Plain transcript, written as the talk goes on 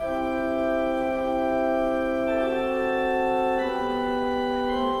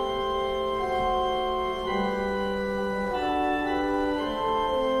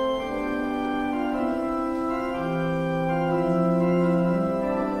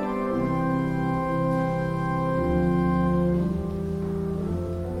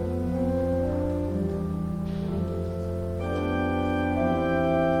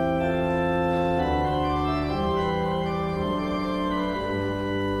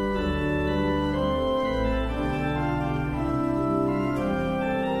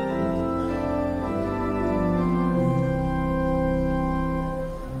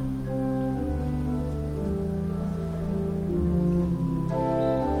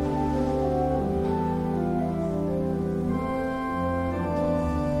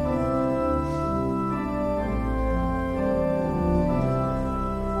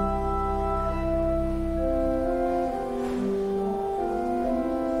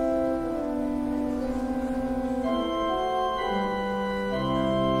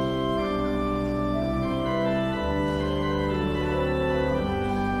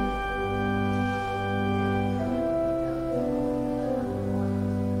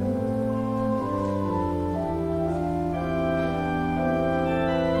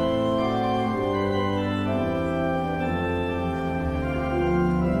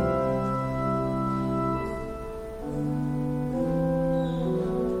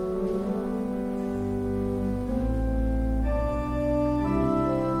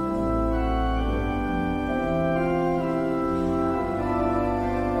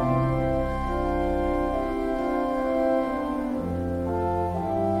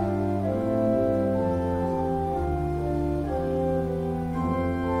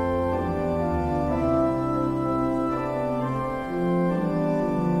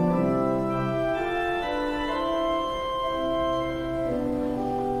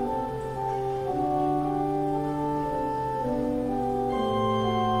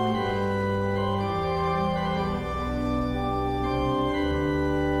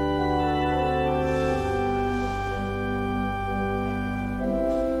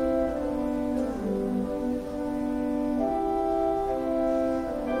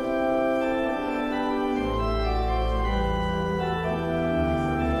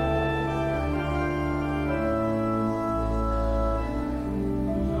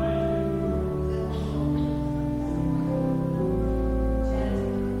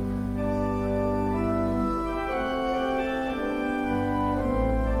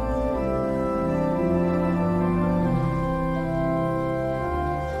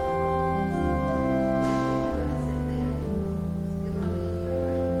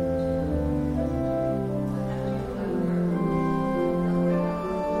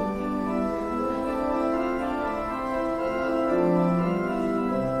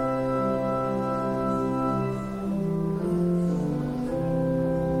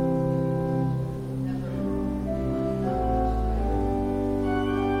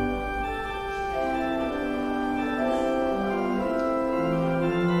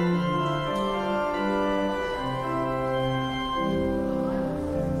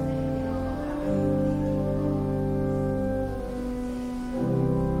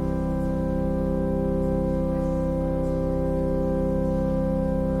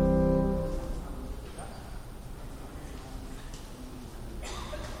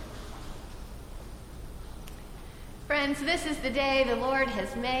Friends, this is the day the Lord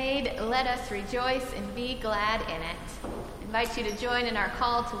has made. Let us rejoice and be glad in it. I invite you to join in our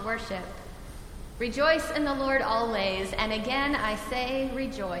call to worship. Rejoice in the Lord always, and again I say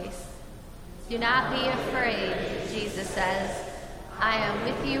rejoice. Do not be afraid, Jesus says. I am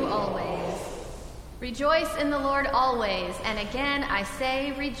with you always. Rejoice in the Lord always, and again I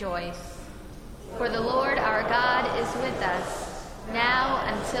say rejoice. For the Lord our God is with us, now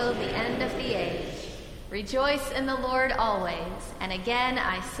until the end of the age. Rejoice in the Lord always, and again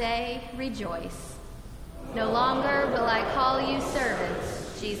I say rejoice. No longer will I call you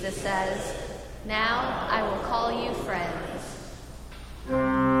servants, Jesus says. Now I will call you friends.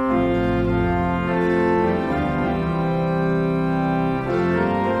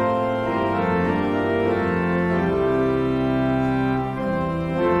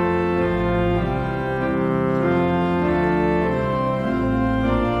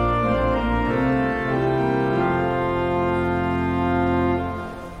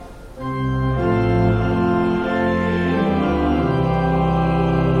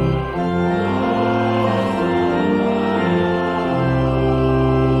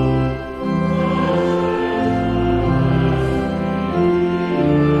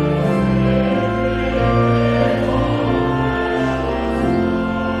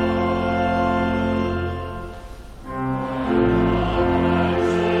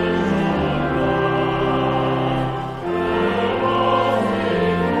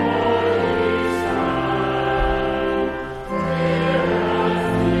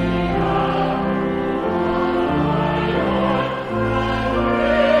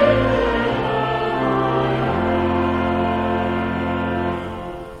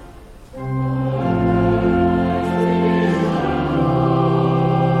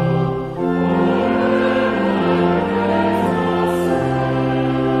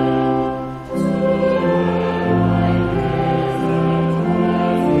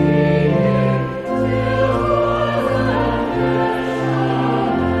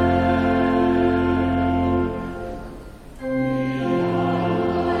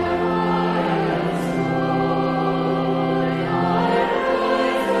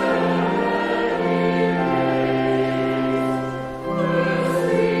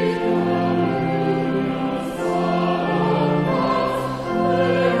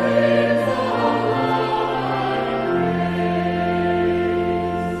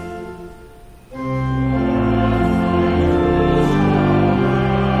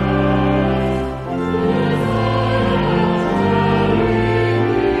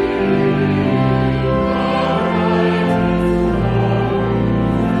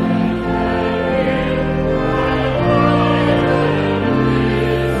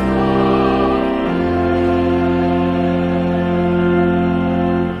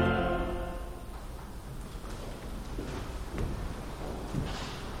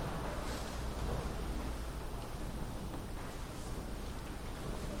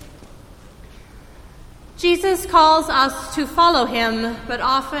 Jesus calls us to follow him, but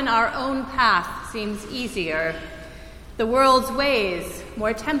often our own path seems easier, the world's ways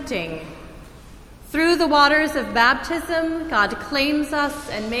more tempting. Through the waters of baptism, God claims us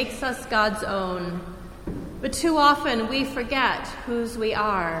and makes us God's own. But too often we forget whose we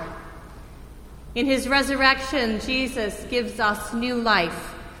are. In his resurrection, Jesus gives us new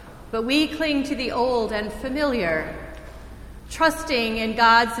life, but we cling to the old and familiar. Trusting in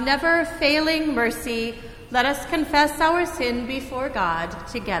God's never-failing mercy, let us confess our sin before God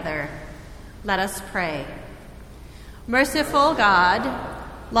together. Let us pray. Merciful God,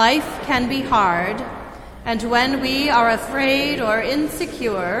 life can be hard, and when we are afraid or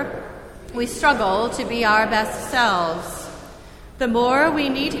insecure, we struggle to be our best selves. The more we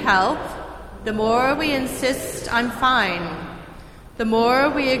need help, the more we insist I'm fine. The more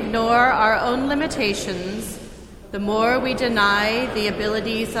we ignore our own limitations, the more we deny the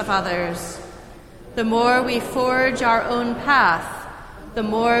abilities of others. The more we forge our own path, the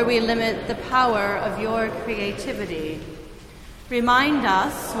more we limit the power of your creativity. Remind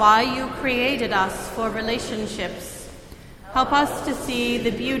us why you created us for relationships. Help us to see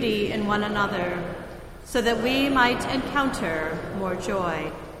the beauty in one another so that we might encounter more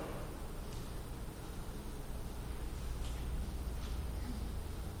joy.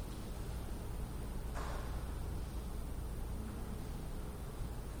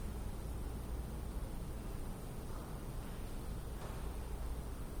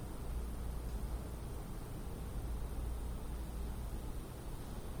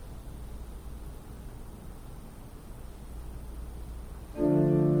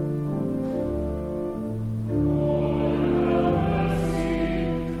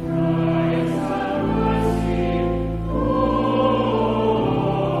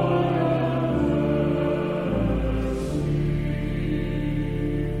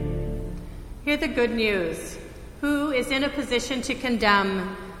 Hear the good news. Who is in a position to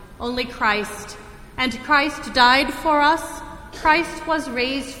condemn? Only Christ. And Christ died for us. Christ was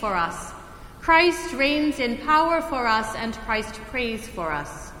raised for us. Christ reigns in power for us, and Christ prays for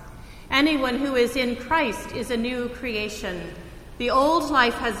us. Anyone who is in Christ is a new creation. The old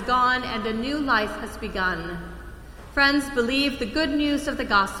life has gone, and a new life has begun. Friends, believe the good news of the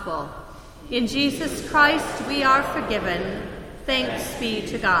gospel. In Jesus Christ we are forgiven. Thanks be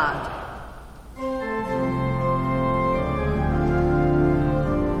to God.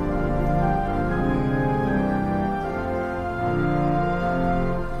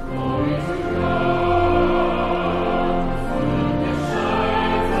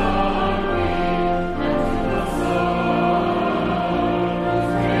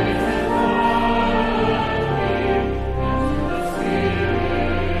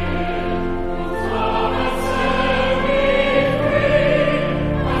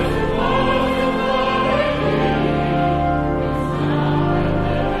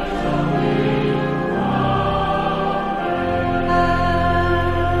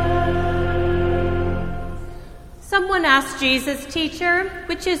 Asked Jesus, "Teacher,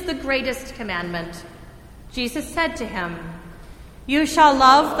 which is the greatest commandment?" Jesus said to him, "You shall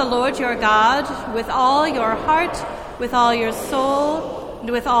love the Lord your God with all your heart, with all your soul, and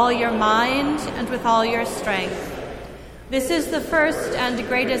with all your mind, and with all your strength. This is the first and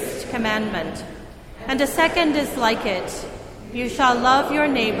greatest commandment. And a second is like it. You shall love your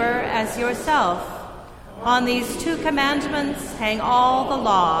neighbor as yourself. On these two commandments hang all the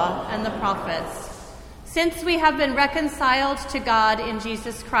law and the prophets. Since we have been reconciled to God in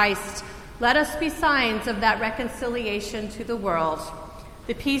Jesus Christ, let us be signs of that reconciliation to the world.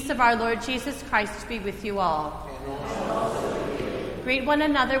 The peace of our Lord Jesus Christ be with you all. Greet one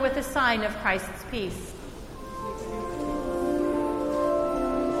another with a sign of Christ's peace.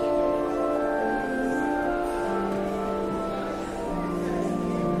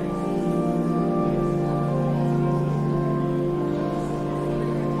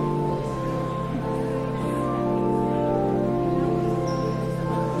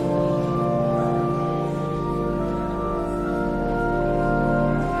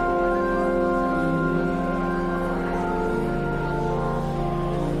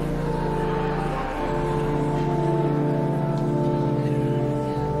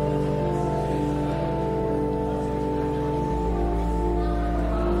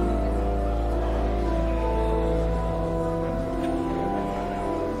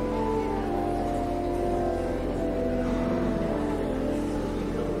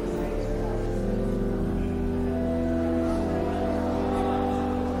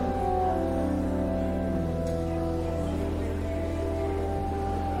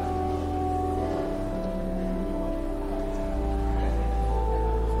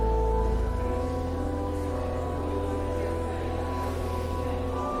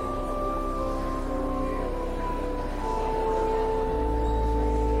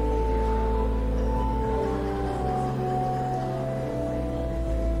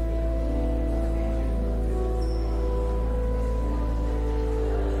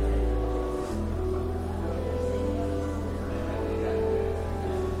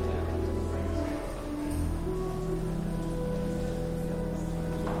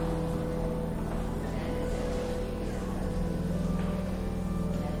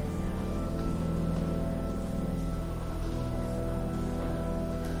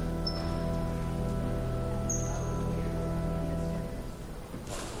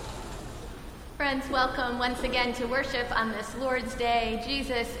 Friends, welcome once again to worship on this Lord's Day.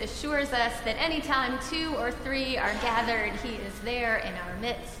 Jesus assures us that anytime 2 or 3 are gathered, he is there in our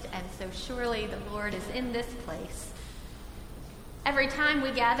midst, and so surely the Lord is in this place. Every time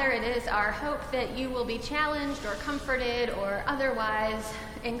we gather, it is our hope that you will be challenged or comforted or otherwise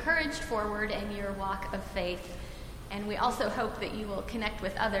encouraged forward in your walk of faith. And we also hope that you will connect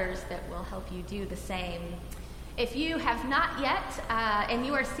with others that will help you do the same. If you have not yet, and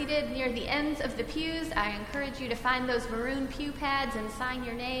you are seated near the ends of the pews, I encourage you to find those maroon pew pads and sign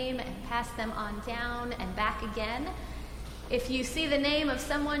your name and pass them on down and back again. If you see the name of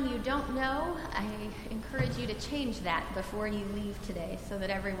someone you don't know, I encourage you to change that before you leave today so that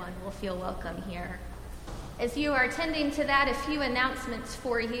everyone will feel welcome here. As you are attending to that, a few announcements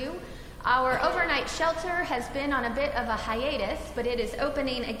for you. Our overnight shelter has been on a bit of a hiatus, but it is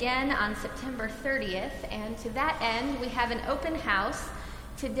opening again on September 30th, and to that end, we have an open house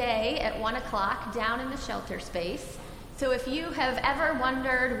today at 1 o'clock down in the shelter space. So if you have ever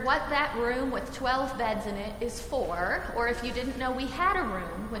wondered what that room with 12 beds in it is for, or if you didn't know we had a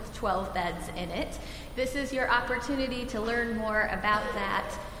room with 12 beds in it, this is your opportunity to learn more about that.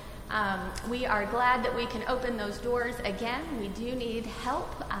 We are glad that we can open those doors again. We do need help,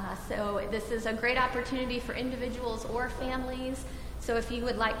 so this is a great opportunity for individuals or families. So if you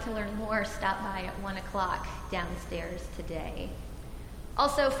would like to learn more, stop by at 1 o'clock downstairs today.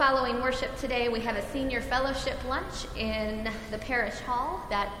 Also, following worship today, we have a senior fellowship lunch in the parish hall.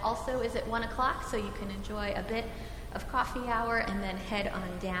 That also is at 1 o'clock, so you can enjoy a bit of coffee hour and then head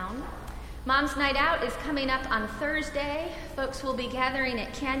on down. Mom's Night Out is coming up on Thursday. Folks will be gathering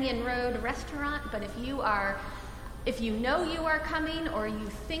at Canyon Road Restaurant, but if you know you are coming or you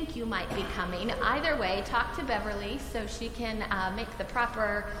think you might be coming, either way, talk to Beverly so she can make the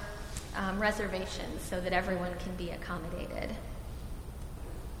proper reservations so that everyone can be accommodated.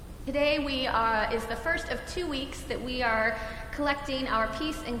 Today is the first of 2 weeks that we are collecting our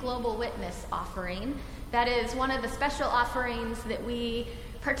Peace and Global Witness offering. That is one of the special offerings that we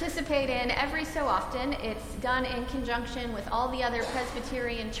participate in every so often. It's done in conjunction with all the other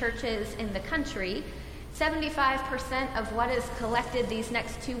Presbyterian churches in the country. 75% of what is collected these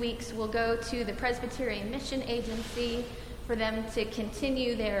next 2 weeks will go to the Presbyterian Mission Agency for them to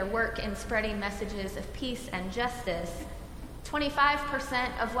continue their work in spreading messages of peace and justice.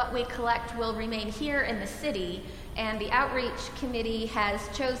 25% of what we collect will remain here in the city, and the Outreach Committee has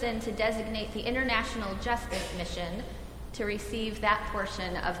chosen to designate the International Justice Mission to receive that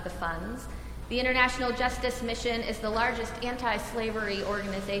portion of the funds. The International Justice Mission is the largest anti-slavery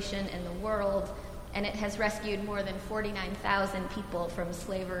organization in the world, and it has rescued more than 49,000 people from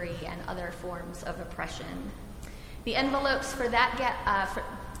slavery and other forms of oppression. The envelopes for that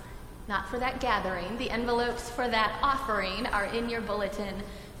the envelopes for that offering are in your bulletin,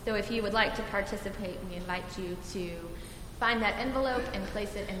 so if you would like to participate, we invite you to find that envelope and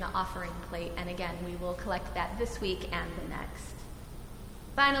place it in the offering plate. And again, we will collect that this week and the next.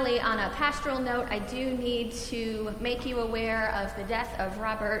 Finally, on a pastoral note, I do need to make you aware of the death of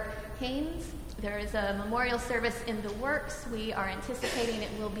Robert Haynes. There is a memorial service in the works. We are anticipating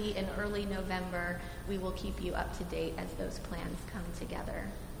it will be in early November. We will keep you up to date as those plans come together.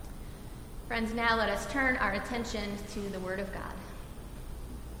 Friends, now let us turn our attention to the Word of God.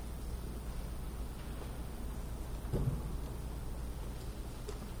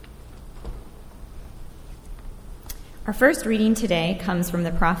 Our first reading today comes from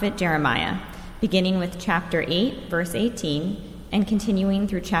the prophet Jeremiah, beginning with chapter 8, verse 18, and continuing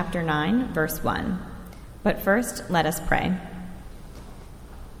through chapter 9, verse 1. But first, let us pray.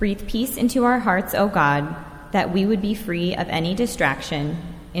 Breathe peace into our hearts, O God, that we would be free of any distraction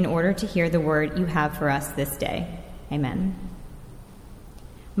in order to hear the word you have for us this day. Amen.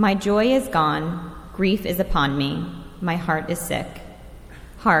 My joy is gone, grief is upon me, my heart is sick.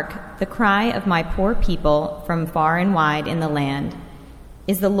 Hark, the cry of my poor people from far and wide in the land.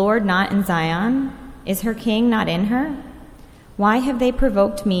 Is the Lord not in Zion? Is her king not in her? Why have they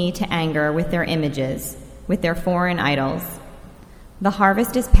provoked me to anger with their images, with their foreign idols? The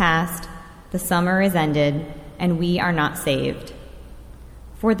harvest is past, the summer is ended, and we are not saved.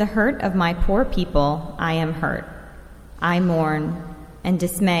 For the hurt of my poor people I am hurt. I mourn, and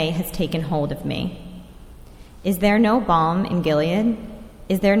dismay has taken hold of me. Is there no balm in Gilead?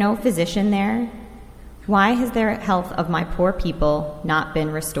 Is there no physician there? Why has the health of my poor people not been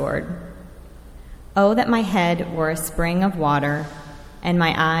restored? Oh, that my head were a spring of water, and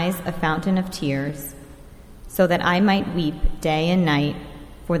my eyes a fountain of tears, so that I might weep day and night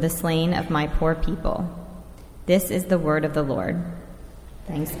for the slain of my poor people. This is the word of the Lord.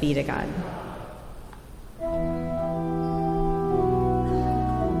 Thanks be to God.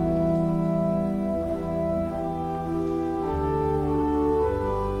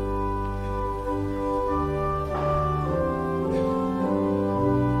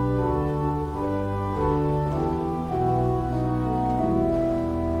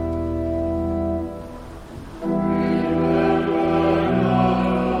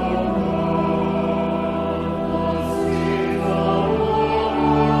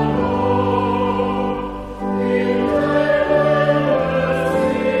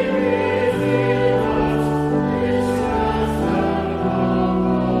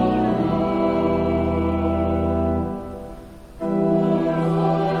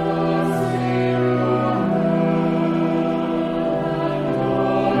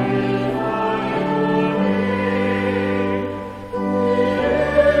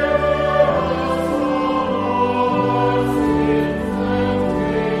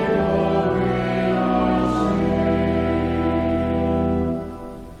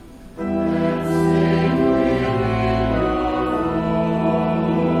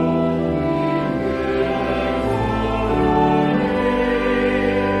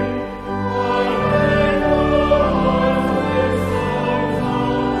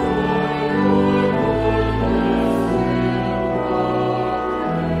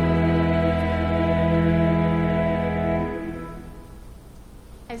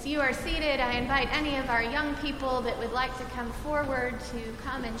 started, I invite any of our young people that would like to come forward to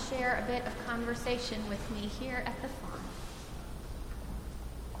come and share a bit of conversation with me here at the font.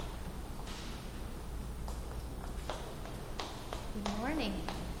 Good morning.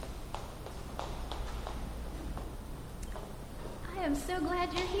 I am so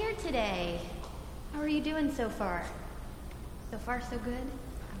glad you're here today. How are you doing so far? So far, so good?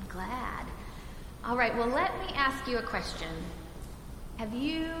 I'm glad. All right, well, let me ask you a question. Have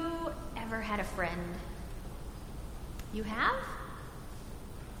you ever had a friend? You have?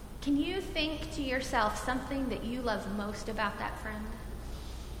 Can you think to yourself something that you love most about that friend?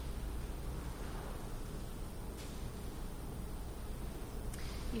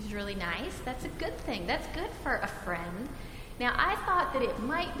 He's really nice. That's a good thing. That's good for a friend. Now, I thought that it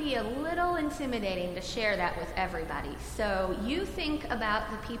might be a little intimidating to share that with everybody. So you think about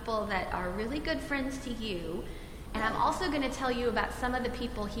the people that are really good friends to you, and I'm also going to tell you about some of the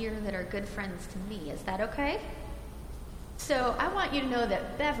people here that are good friends to me. Is that okay? So I want you to know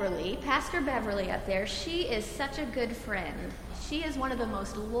that Beverly, Pastor Beverly up there, she is such a good friend. She is one of the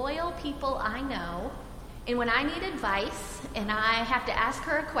most loyal people I know. And when I need advice and I have to ask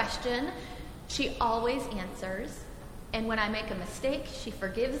her a question, she always answers. And when I make a mistake, she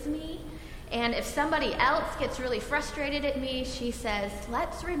forgives me. And if somebody else gets really frustrated at me, she says,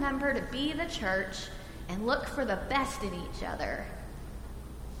 let's remember to be the church and look for the best in each other.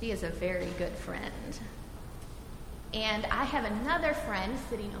 She is a very good friend. And I have another friend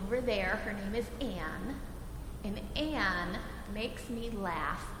sitting over there. Her name is Anne. And Anne makes me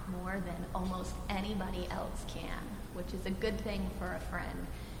laugh more than almost anybody else can, which is a good thing for a friend.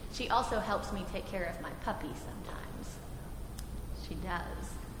 She also helps me take care of my puppy sometimes. She does.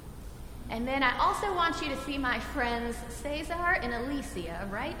 And then I also want you to see my friends Cesar and Alicia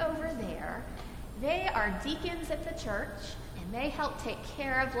right over there. They are deacons at the church, and they help take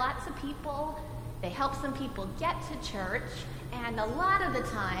care of lots of people. They help some people get to church, and a lot of the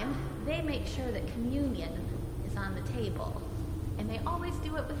time, they make sure that communion is on the table. And they always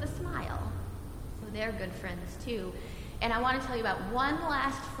do it with a smile. So they're good friends too. And I want to tell you about one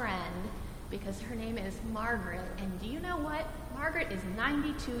last friend, because her name is Margaret. And do you know what? Margaret is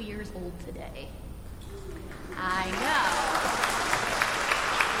 92 years old today. I know.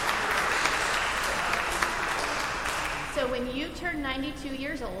 So when you turn 92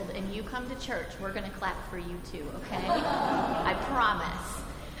 years old and you come to church, we're going to clap for you too, okay? I promise.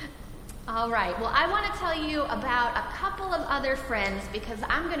 All right. Well, I want to tell you about a couple of other friends because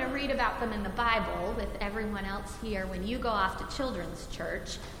I'm going to read about them in the Bible with everyone else here when you go off to children's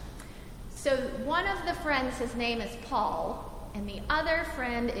church. So one of the friends, his name is Paul, and the other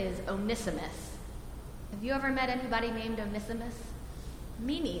friend is Onesimus. Have you ever met anybody named Onesimus?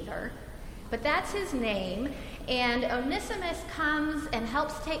 Me neither. But that's his name. And Onesimus comes and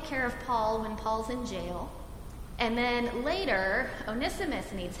helps take care of Paul when Paul's in jail. And then later,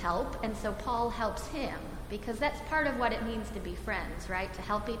 Onesimus needs help, and so Paul helps him, because that's part of what it means to be friends, right? To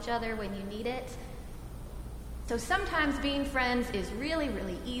help each other when you need it. So sometimes being friends is really,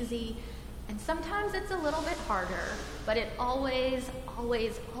 really easy, and sometimes it's a little bit harder, but it always,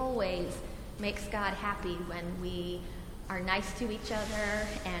 always, always makes God happy when we are nice to each other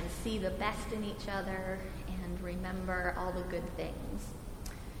and see the best in each other and remember all the good things.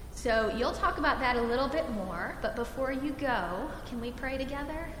 So you'll talk about that a little bit more, but before you go, can we pray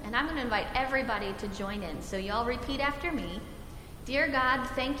together? And I'm going to invite everybody to join in. So y'all repeat after me. Dear God,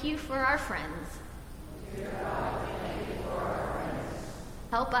 thank you for our friends. Dear God, thank you for our friends.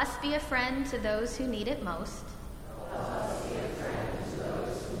 Help us be a friend to those who need it most. Help us be a friend to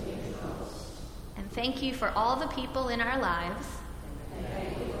those who need it most. And thank you for all the people in our lives and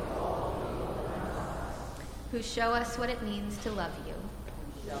thank you for all the people in our lives who show us what it means to love you.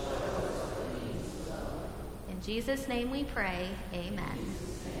 In Jesus' name we pray, amen.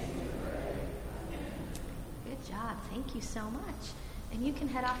 Good job. Thank you so much. And you can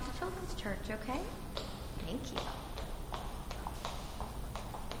head off to Children's Church, okay? Thank you.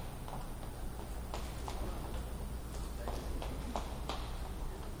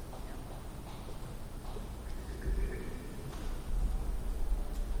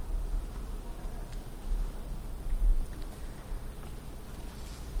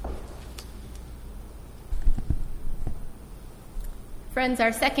 Friends,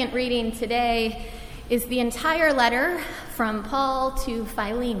 our second reading today is the entire letter from Paul to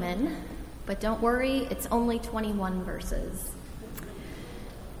Philemon, but don't worry, it's only 21 verses.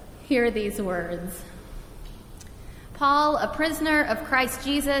 Hear these words. Paul, a prisoner of Christ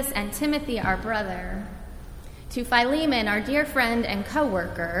Jesus, and Timothy, our brother, to Philemon, our dear friend and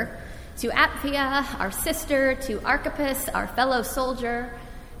co-worker, to Apphia, our sister, to Archippus, our fellow soldier,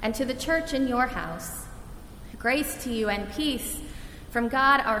 and to the church in your house. Grace to you and peace from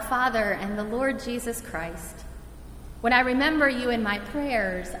God our Father and the Lord Jesus Christ. When I remember you in my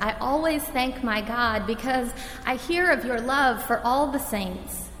prayers, I always thank my God because I hear of your love for all the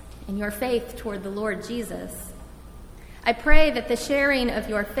saints and your faith toward the Lord Jesus. I pray that the sharing of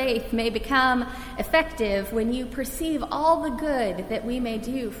your faith may become effective when you perceive all the good that we may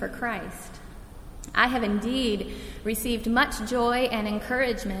do for Christ. I have indeed received much joy and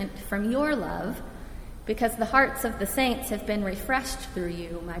encouragement from your love, because the hearts of the saints have been refreshed through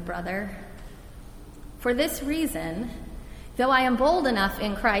you, my brother. For this reason, though I am bold enough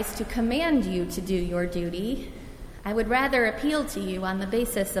in Christ to command you to do your duty, I would rather appeal to you on the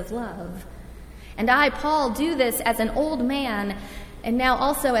basis of love. And I, Paul, do this as an old man and now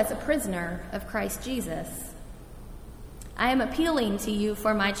also as a prisoner of Christ Jesus. I am appealing to you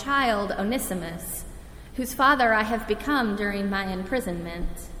for my child Onesimus, whose father I have become during my imprisonment.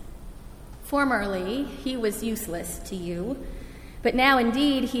 Formerly, he was useless to you, but now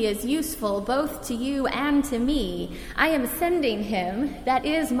indeed he is useful both to you and to me. I am sending him, that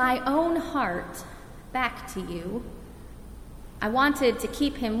is my own heart, back to you. I wanted to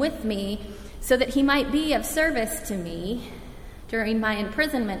keep him with me so that he might be of service to me during my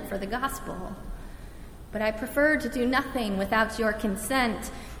imprisonment for the gospel. But I prefer to do nothing without your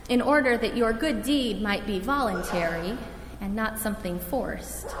consent, in order that your good deed might be voluntary and not something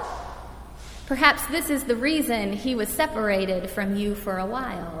forced. Perhaps this is the reason he was separated from you for a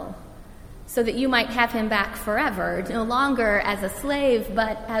while, so that you might have him back forever, no longer as a slave,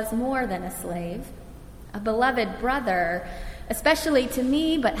 but as more than a slave, a beloved brother, especially to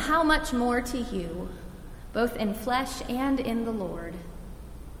me, but how much more to you, both in flesh and in the Lord.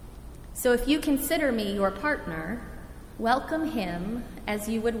 So if you consider me your partner, welcome him as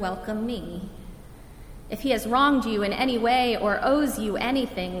you would welcome me. If he has wronged you in any way or owes you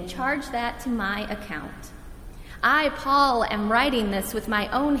anything, charge that to my account. I, Paul, am writing this with my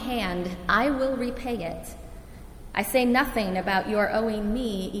own hand. I will repay it. I say nothing about your owing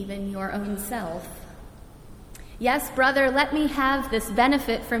me even your own self. Yes, brother, let me have this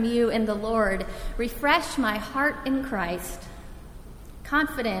benefit from you in the Lord. Refresh my heart in Christ.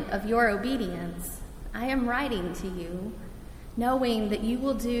 Confident of your obedience, I am writing to you, knowing that you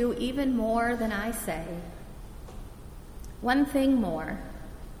will do even more than I say. One thing more.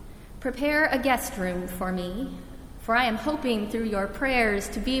 Prepare a guest room for me, for I am hoping through your prayers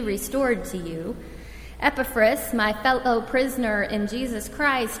to be restored to you. Epaphras, my fellow prisoner in Jesus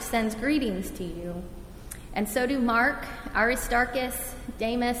Christ, sends greetings to you. And so do Mark, Aristarchus,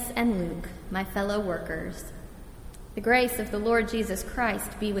 Demas, and Luke, my fellow workers. The grace of the Lord Jesus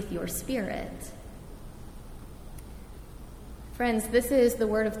Christ be with your spirit. Friends, this is the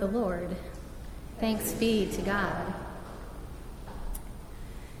word of the Lord. Thanks be to God.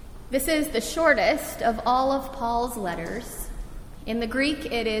 This is the shortest of all of Paul's letters. In the Greek,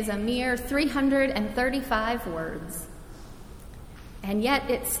 it is a mere 335 words. And yet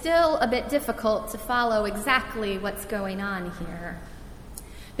it's still a bit difficult to follow exactly what's going on here.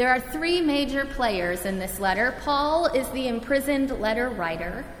 There are three major players in this letter. Paul is the imprisoned letter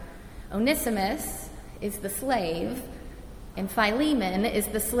writer. Onesimus is the slave. And Philemon is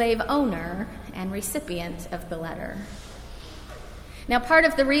the slave owner and recipient of the letter. Now, part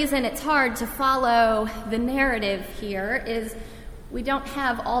of the reason it's hard to follow the narrative here is we don't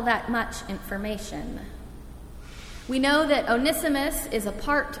have all that much information. We know that Onesimus is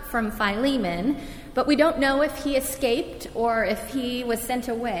apart from Philemon, but we don't know if he escaped or if he was sent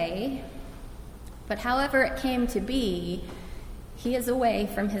away. But however it came to be, he is away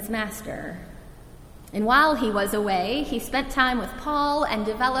from his master. And while he was away, he spent time with Paul and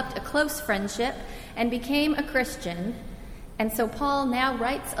developed a close friendship and became a Christian. And so Paul now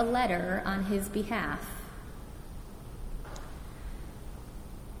writes a letter on his behalf.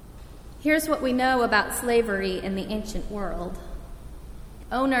 Here's what we know about slavery in the ancient world.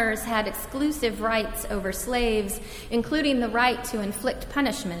 Owners had exclusive rights over slaves, including the right to inflict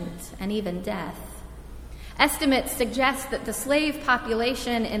punishment and even death. Estimates suggest that the slave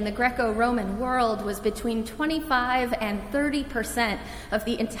population in the Greco-Roman world was between 25 and 30% of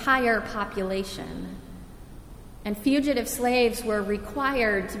the entire population. And fugitive slaves were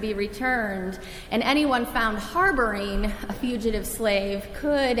required to be returned, and anyone found harboring a fugitive slave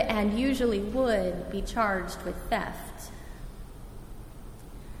could and usually would be charged with theft.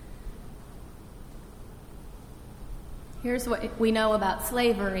 Here's what we know about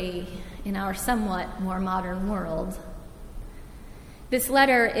slavery in our somewhat more modern world. This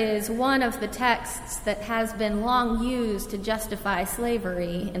letter is one of the texts that has been long used to justify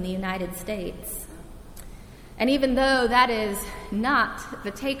slavery in the United States. And even though that is not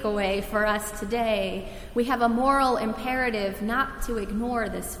the takeaway for us today, we have a moral imperative not to ignore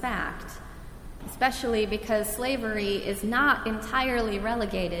this fact, especially because slavery is not entirely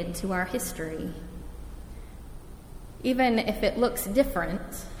relegated to our history. Even if it looks different,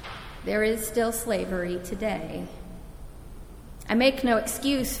 there is still slavery today. I make no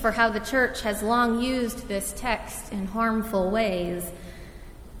excuse for how the church has long used this text in harmful ways,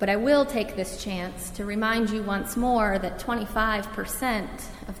 but I will take this chance to remind you once more that 25%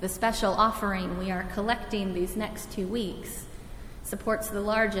 of the special offering we are collecting these next 2 weeks supports the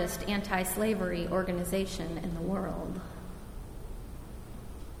largest anti-slavery organization in the world.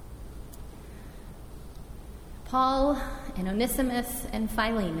 Paul and Onesimus and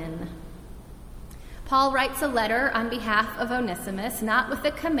Philemon. Paul writes a letter on behalf of Onesimus, not with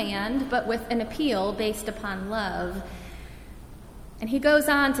a command, but with an appeal based upon love. And he goes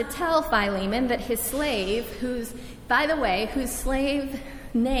on to tell Philemon that his slave, whose slave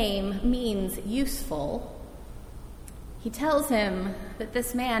name means useful, he tells him that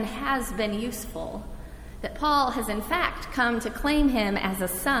this man has been useful, that Paul has in fact come to claim him as a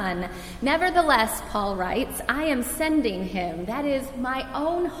son. Nevertheless, Paul writes, I am sending him, that is my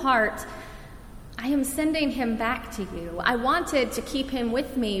own heart, I am sending him back to you. I wanted to keep him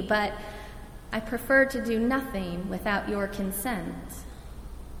with me, but I prefer to do nothing without your consent.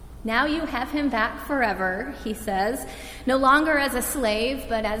 Now you have him back forever, he says, no longer as a slave,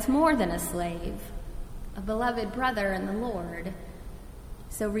 but as more than a slave, a beloved brother in the Lord.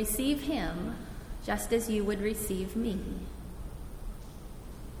 So receive him just as you would receive me.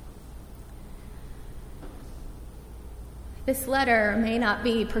 This letter may not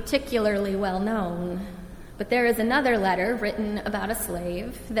be particularly well known, but there is another letter written about a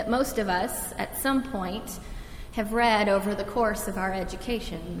slave that most of us, at some point, have read over the course of our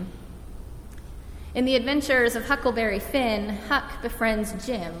education. In the adventures of Huckleberry Finn, Huck befriends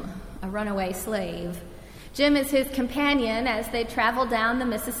Jim, a runaway slave. Jim is his companion as they travel down the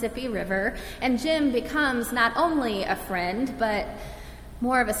Mississippi River, and Jim becomes not only a friend, but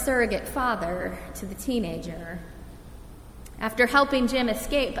more of a surrogate father to the teenager. After helping Jim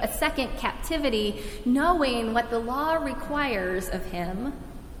escape a second captivity, knowing what the law requires of him,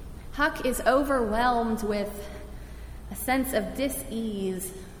 Huck is overwhelmed with a sense of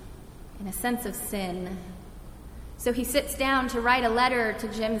dis-ease and a sense of sin. So he sits down to write a letter to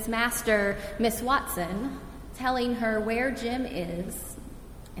Jim's master, Miss Watson, telling her where Jim is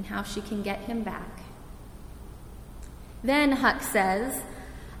and how she can get him back. Then Huck says,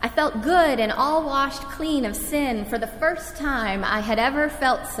 I felt good and all washed clean of sin for the first time I had ever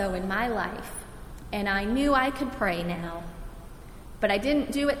felt so in my life, and I knew I could pray now. But I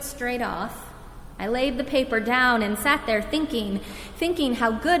didn't do it straight off. I laid the paper down and sat there thinking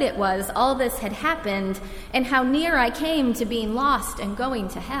how good it was all this had happened and how near I came to being lost and going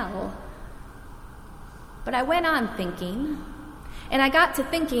to hell. But I went on thinking, and I got to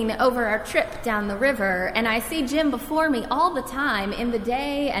thinking over our trip down the river, and I see Jim before me all the time, in the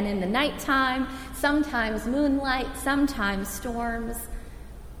day and in the nighttime, sometimes moonlight, sometimes storms.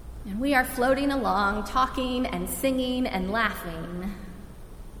 And we are floating along, talking and singing and laughing.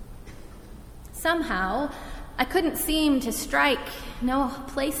 Somehow, I couldn't seem to strike no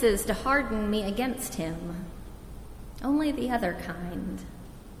places to harden me against him. Only the other kind.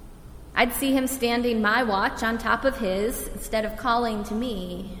 I'd see him standing my watch on top of his instead of calling to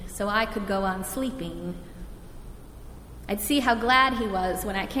me so I could go on sleeping. I'd see how glad he was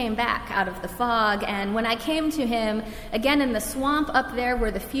when I came back out of the fog, and when I came to him again in the swamp up there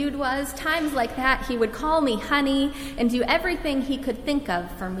where the feud was, times like that he would call me honey and do everything he could think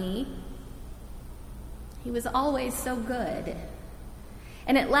of for me. He was always so good.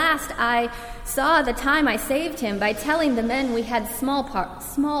 And at last I saw the time I saved him by telling the men we had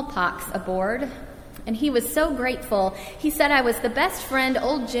smallpox aboard, and he was so grateful. He said I was the best friend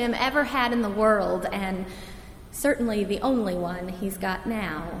old Jim ever had in the world, and certainly the only one he's got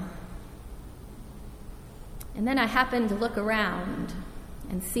now. And then I happened to look around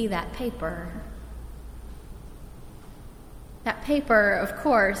and see that paper. That paper, of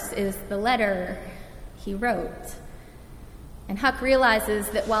course, is the letter he wrote. And Huck realizes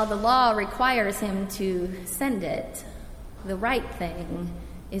that while the law requires him to send it, the right thing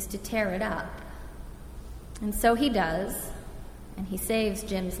is to tear it up. And so he does, and he saves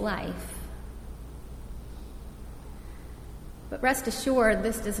Jim's life. But rest assured,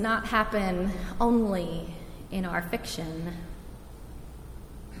 this does not happen only in our fiction.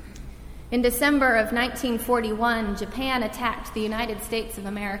 In December of 1941, Japan attacked the United States of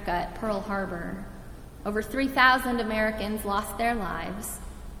America at Pearl Harbor. Over 3,000 Americans lost their lives,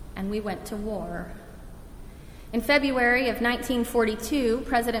 and we went to war. In February of 1942,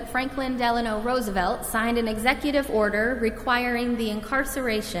 President Franklin Delano Roosevelt signed an executive order requiring the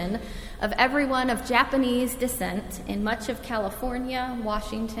incarceration of everyone of Japanese descent in much of California,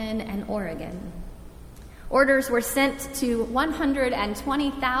 Washington, and Oregon. Orders were sent to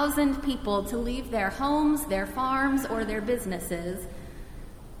 120,000 people to leave their homes, their farms, or their businesses,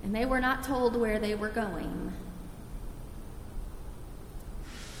 and they were not told where they were going.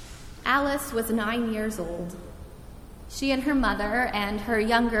 Alice was 9 years old. She and her mother and her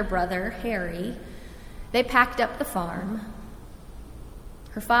younger brother, Harry, they packed up the farm.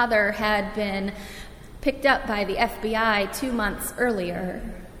 Her father had been picked up by the FBI 2 months earlier,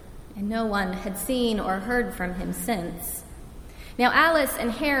 and no one had seen or heard from him since. Now, Alice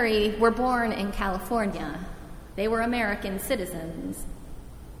and Harry were born in California. They were American citizens.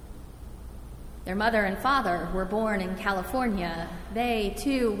 Their mother and father were born in California. They,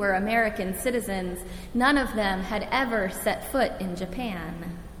 too, were American citizens. None of them had ever set foot in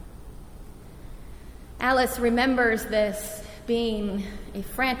Japan. Alice remembers this being a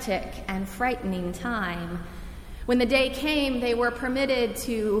frantic and frightening time. When the day came, they were permitted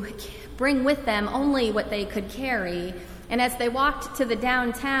to bring with them only what they could carry. And as they walked to the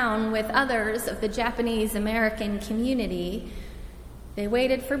downtown with others of the Japanese American community, they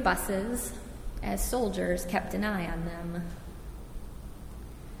waited for buses as soldiers kept an eye on them.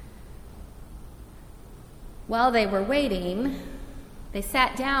 While they were waiting, they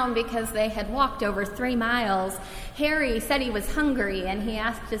sat down because they had walked over 3 miles. Harry said he was hungry, and he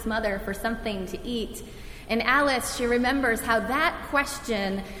asked his mother for something to eat. And Alice, she remembers how that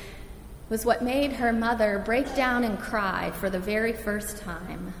question was what made her mother break down and cry for the very first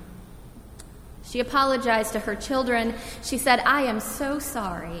time. She apologized to her children. She said, "I am so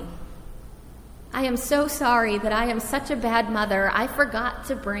sorry. I am so sorry that I am such a bad mother. I forgot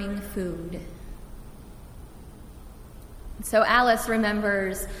to bring food." So Alice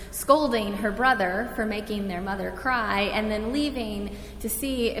remembers scolding her brother for making their mother cry and then leaving to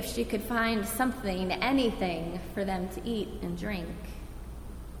see if she could find something, anything, for them to eat and drink.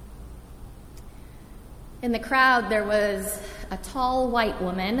 In the crowd, there was a tall white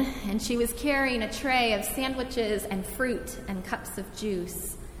woman, and she was carrying a tray of sandwiches and fruit and cups of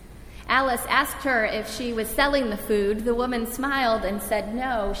juice. Alice asked her if she was selling the food. The woman smiled and said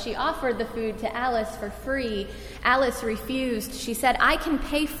no. She offered the food to Alice for free. Alice refused. She said, "I can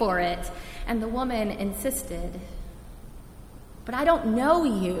pay for it." And the woman insisted. "But I don't know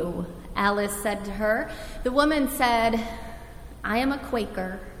you," Alice said to her. The woman said, "I am a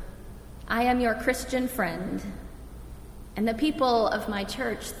Quaker. I am your Christian friend. And the people of my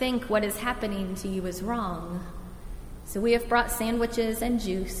church think what is happening to you is wrong. So we have brought sandwiches and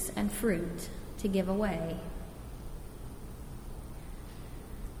juice and fruit to give away."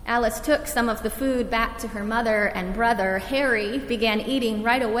 Alice took some of the food back to her mother and brother. Harry began eating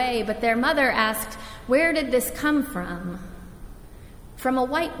right away, but their mother asked, "Where did this come from?" "From a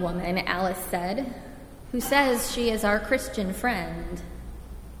white woman," Alice said, "who says she is our Christian friend."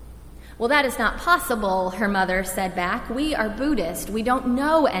 "Well, that is not possible," her mother said back. "We are Buddhist. We don't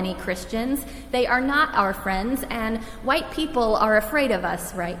know any Christians. They are not our friends, and white people are afraid of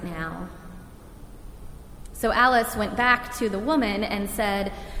us right now." So Alice went back to the woman and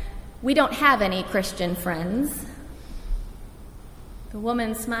said, "We don't have any Christian friends." The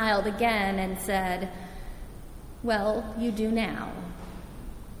woman smiled again and said, "Well, you do now."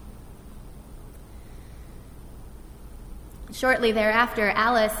 Shortly thereafter,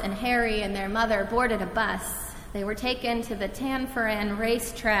 Alice and Harry and their mother boarded a bus. They were taken to the Tanforan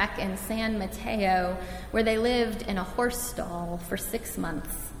racetrack in San Mateo, where they lived in a horse stall for 6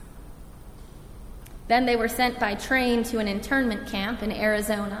 months. Then they were sent by train to an internment camp in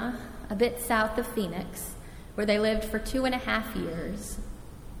Arizona, a bit south of Phoenix, where they lived for 2.5 years.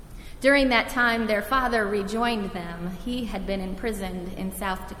 During that time, their father rejoined them. He had been imprisoned in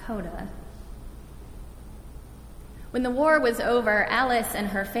South Dakota. When the war was over, Alice and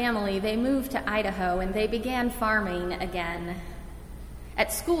her family, they moved to Idaho and they began farming again.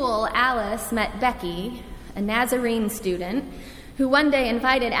 At school, Alice met Becky, a Nazarene student, who one day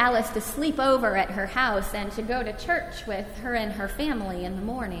invited Alice to sleep over at her house and to go to church with her and her family in the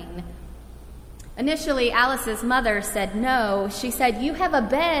morning. Initially, Alice's mother said no. She said, "You have a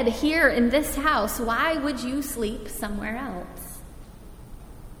bed here in this house. Why would you sleep somewhere else?"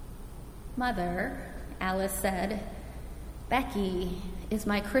 "Mother," Alice said, "Becky is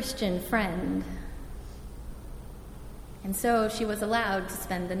my Christian friend." And so she was allowed to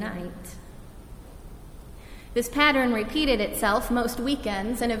spend the night. This pattern repeated itself most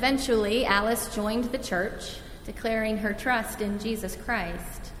weekends, and eventually Alice joined the church, declaring her trust in Jesus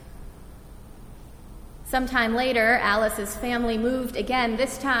Christ. Sometime later, Alice's family moved again,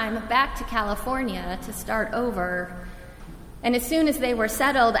 this time back to California to start over. And as soon as they were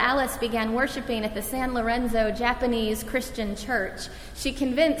settled, Alice began worshiping at the San Lorenzo Japanese Christian Church. She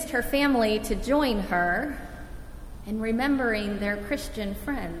convinced her family to join her, and remembering their Christian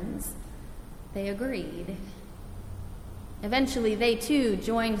friends, they agreed. Eventually, they too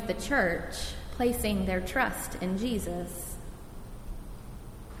joined the church, placing their trust in Jesus.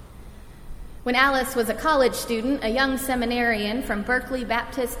 When Alice was a college student, a young seminarian from Berkeley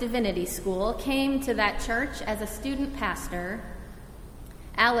Baptist Divinity School came to that church as a student pastor.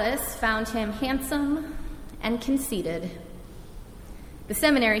 Alice found him handsome and conceited. The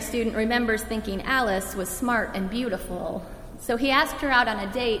seminary student remembers thinking Alice was smart and beautiful, so he asked her out on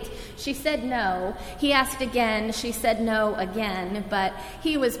a date. She said no. He asked again. She said no again, but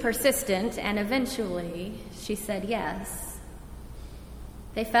he was persistent, and eventually she said yes.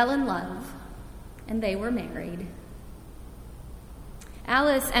 They fell in love, and they were married.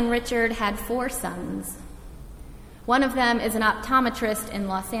 Alice and Richard had 4 sons. One of them is an optometrist in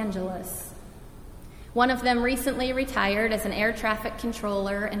Los Angeles. One of them recently retired as an air traffic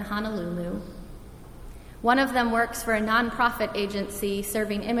controller in Honolulu. One of them works for a nonprofit agency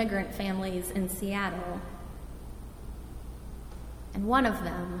serving immigrant families in Seattle. And one of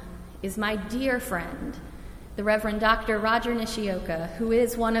them is my dear friend, the Reverend Dr. Roger Nishioka, who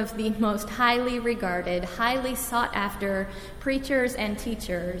is one of the most highly regarded, highly sought-after preachers and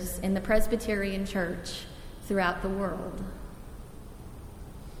teachers in the Presbyterian Church throughout the world.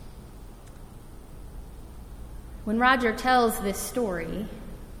 When Roger tells this story,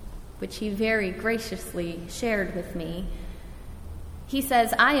 which he very graciously shared with me, he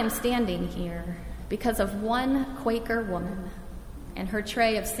says, "I am standing here because of one Quaker woman and her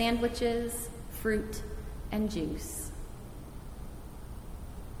tray of sandwiches, fruit, and juice."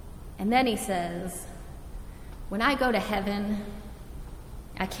 And then he says, "When I go to heaven,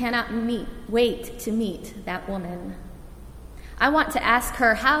 I cannot wait to meet that woman. I want to ask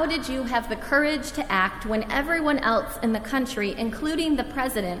her, how did you have the courage to act when everyone else in the country, including the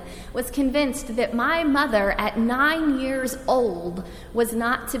president, was convinced that my mother at 9 years old was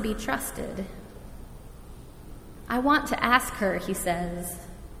not to be trusted? I want to ask her," he says,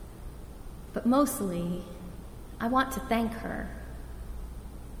 "but mostly I want to thank her."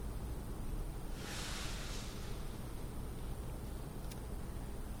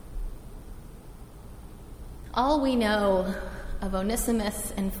 All we know of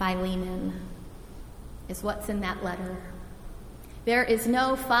Onesimus and Philemon is what's in that letter. There is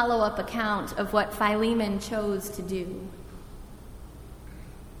no follow-up account of what Philemon chose to do.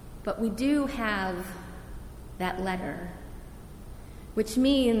 But we do have that letter, which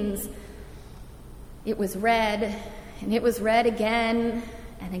means it was read, and it was read again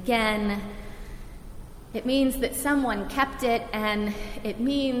and again. It means that someone kept it, and it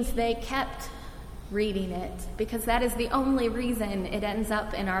means they kept reading it, because that is the only reason it ends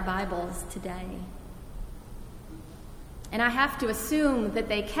up in our Bibles today. And I have to assume that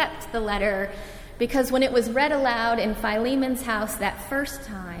they kept the letter because when it was read aloud in Philemon's house that first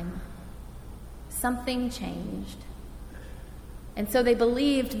time, something changed. And so they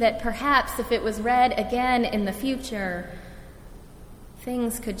believed that perhaps if it was read again in the future,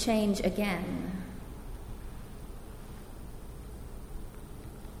 things could change again.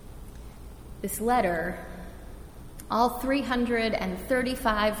 This letter, all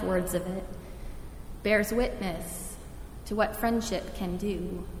 335 words of it, bears witness to what friendship can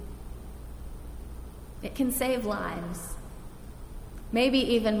do. It can save lives. Maybe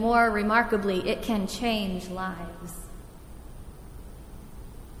even more remarkably, it can change lives.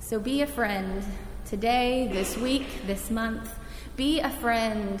 So be a friend today, this week, this month. Be a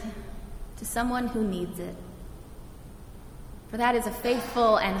friend to someone who needs it. For that is a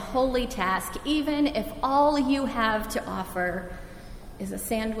faithful and holy task, even if all you have to offer is a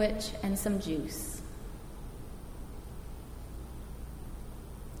sandwich and some juice.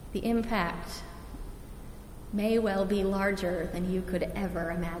 The impact may well be larger than you could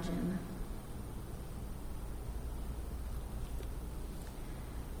ever imagine.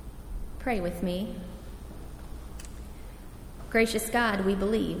 Pray with me. Gracious God, we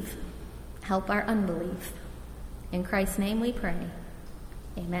believe. Help our unbelief. In Christ's name we pray.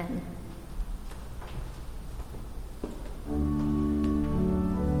 Amen.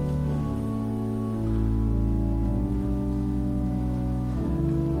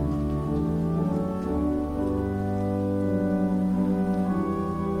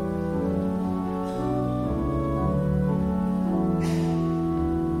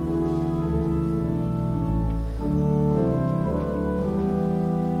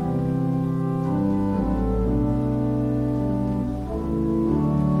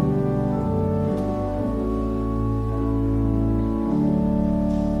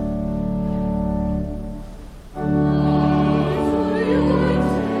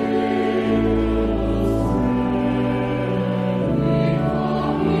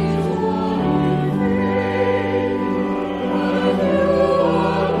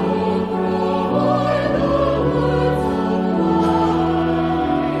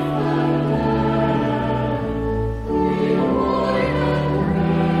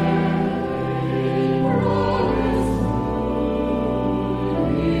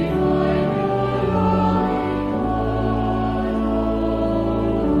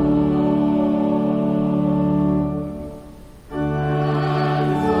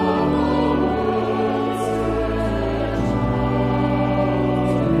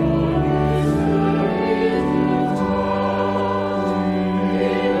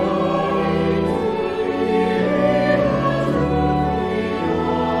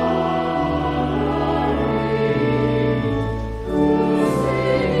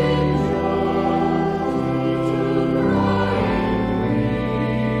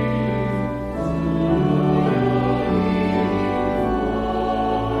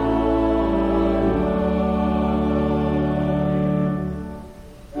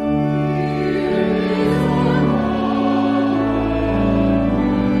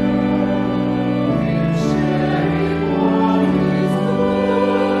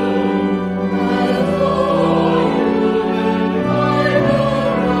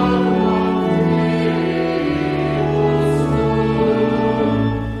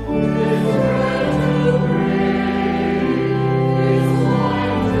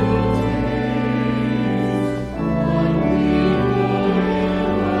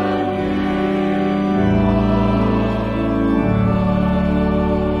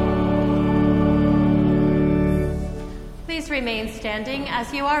 standing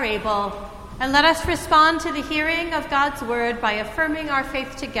as you are able, and let us respond to the hearing of God's word by affirming our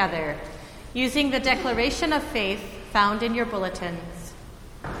faith together, using the declaration of faith found in your bulletins.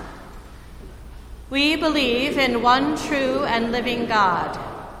 We believe in one true and living God.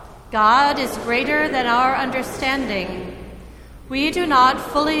 God is greater than our understanding. We do not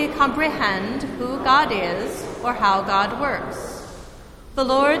fully comprehend who God is or how God works. The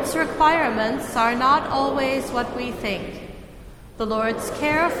Lord's requirements are not always what we think. The Lord's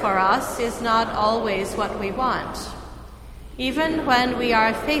care for us is not always what we want. Even when we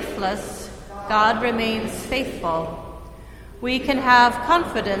are faithless, God remains faithful. We can have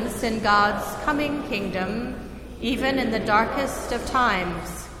confidence in God's coming kingdom, even in the darkest of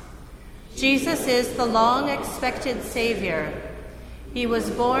times. Jesus is the long-expected Savior. He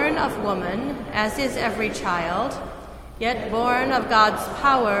was born of woman, as is every child, yet born of God's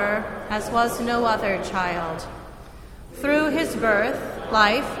power, as was no other child. Through his birth,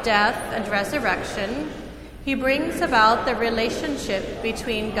 life, death, and resurrection, he brings about the relationship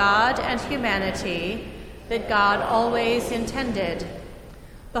between God and humanity that God always intended.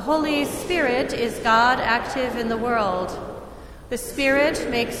 The Holy Spirit is God active in the world. The Spirit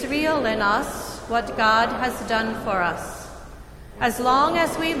makes real in us what God has done for us. As long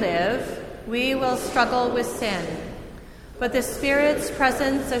as we live, we will struggle with sin. But the Spirit's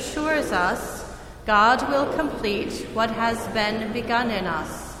presence assures us God will complete what has been begun in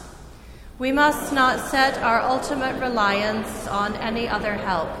us. We must not set our ultimate reliance on any other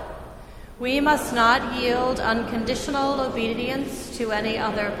help. We must not yield unconditional obedience to any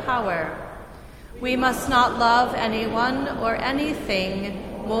other power. We must not love anyone or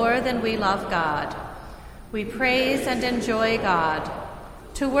anything more than we love God. We praise and enjoy God.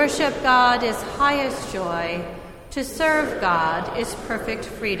 To worship God is highest joy. To serve God is perfect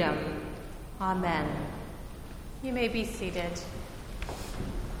freedom. Amen. You may be seated.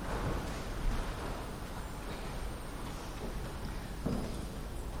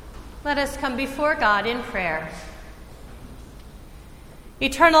 Let us come before God in prayer.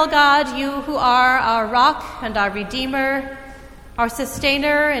 Eternal God, you who are our rock and our redeemer, our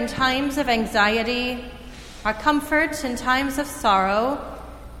sustainer in times of anxiety, our comfort in times of sorrow,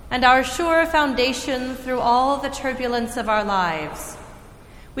 and our sure foundation through all the turbulence of our lives.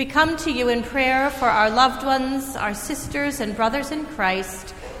 We come to you in prayer for our loved ones, our sisters and brothers in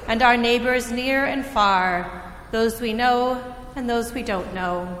Christ, and our neighbors near and far, those we know and those we don't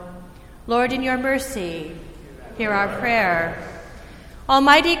know. Lord, in your mercy, hear our prayer.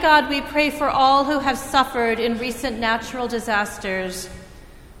 Almighty God, we pray for all who have suffered in recent natural disasters,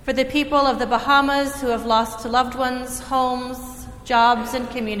 for the people of the Bahamas who have lost loved ones, homes, jobs, and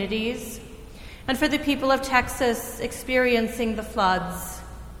communities, and for the people of Texas experiencing the floods.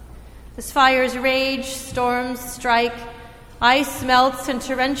 As fires rage, storms strike, ice melts, and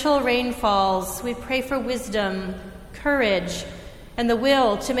torrential rain falls, we pray for wisdom, courage, and the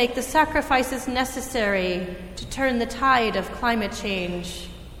will to make the sacrifices necessary to turn the tide of climate change.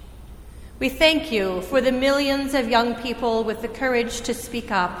 We thank you for the millions of young people with the courage to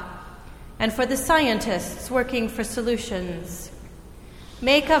speak up, and for the scientists working for solutions.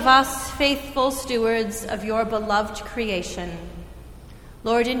 Make of us faithful stewards of your beloved creation.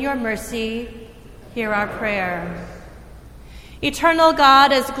 Lord, in your mercy, hear our prayer. Eternal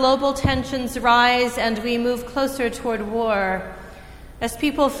God, as global tensions rise and we move closer toward war, as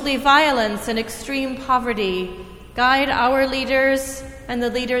people flee violence and extreme poverty, guide our leaders and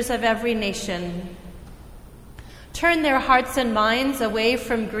the leaders of every nation. Turn their hearts and minds away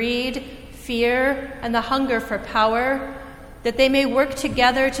from greed, fear, and the hunger for power, that they may work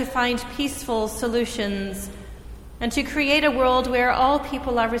together to find peaceful solutions and to create a world where all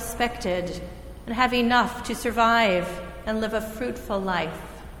people are respected and have enough to survive and live a fruitful life.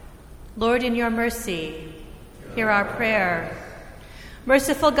 Lord, in your mercy, hear our prayer.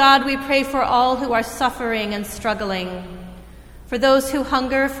 Merciful God, we pray for all who are suffering and struggling, for those who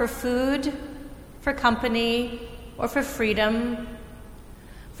hunger for food, for company, or for freedom,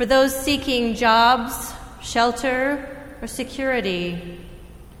 for those seeking jobs, shelter, or security,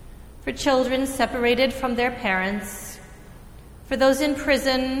 for children separated from their parents, for those in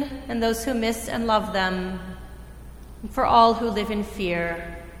prison and those who miss and love them, and for all who live in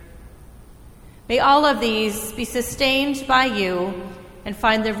fear. May all of these be sustained by you and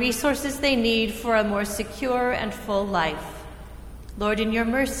find the resources they need for a more secure and full life. Lord, in your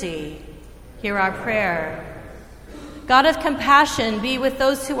mercy, hear our prayer. God of compassion, be with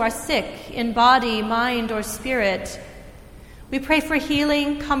those who are sick in body, mind, or spirit. We pray for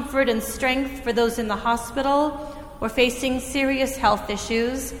healing, comfort, and strength for those in the hospital or facing serious health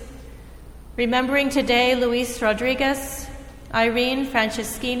issues. Remembering today Luis Rodriguez Irene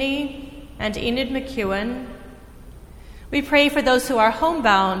Franceschini, and Enid McEwen. We pray for those who are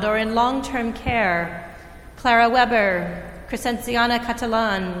homebound or in long-term care: Clara Weber, Crescenciana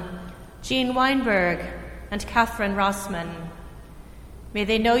Catalan, Jean Weinberg, and Catherine Rossman. May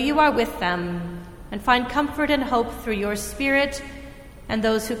they know you are with them and find comfort and hope through your Spirit and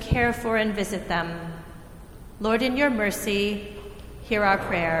those who care for and visit them. Lord, in your mercy, hear our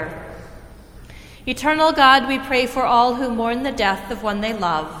prayer. Eternal God, we pray for all who mourn the death of one they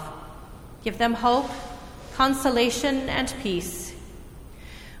love. Give them hope, consolation, and peace.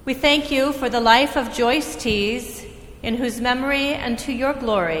 We thank you for the life of Joyce Tees, in whose memory and to your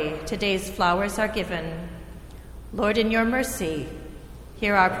glory today's flowers are given. Lord, in your mercy,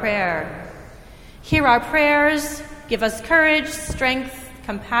 hear our prayer. Hear our prayers, give us courage, strength,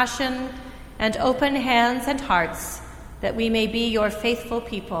 compassion, and open hands and hearts, that we may be your faithful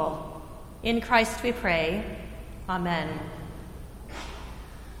people. In Christ we pray. Amen.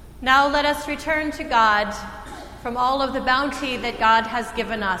 Now let us return to God from all of the bounty that God has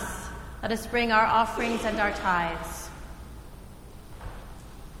given us. Let us bring our offerings and our tithes.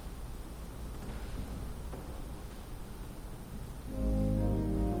 Amen.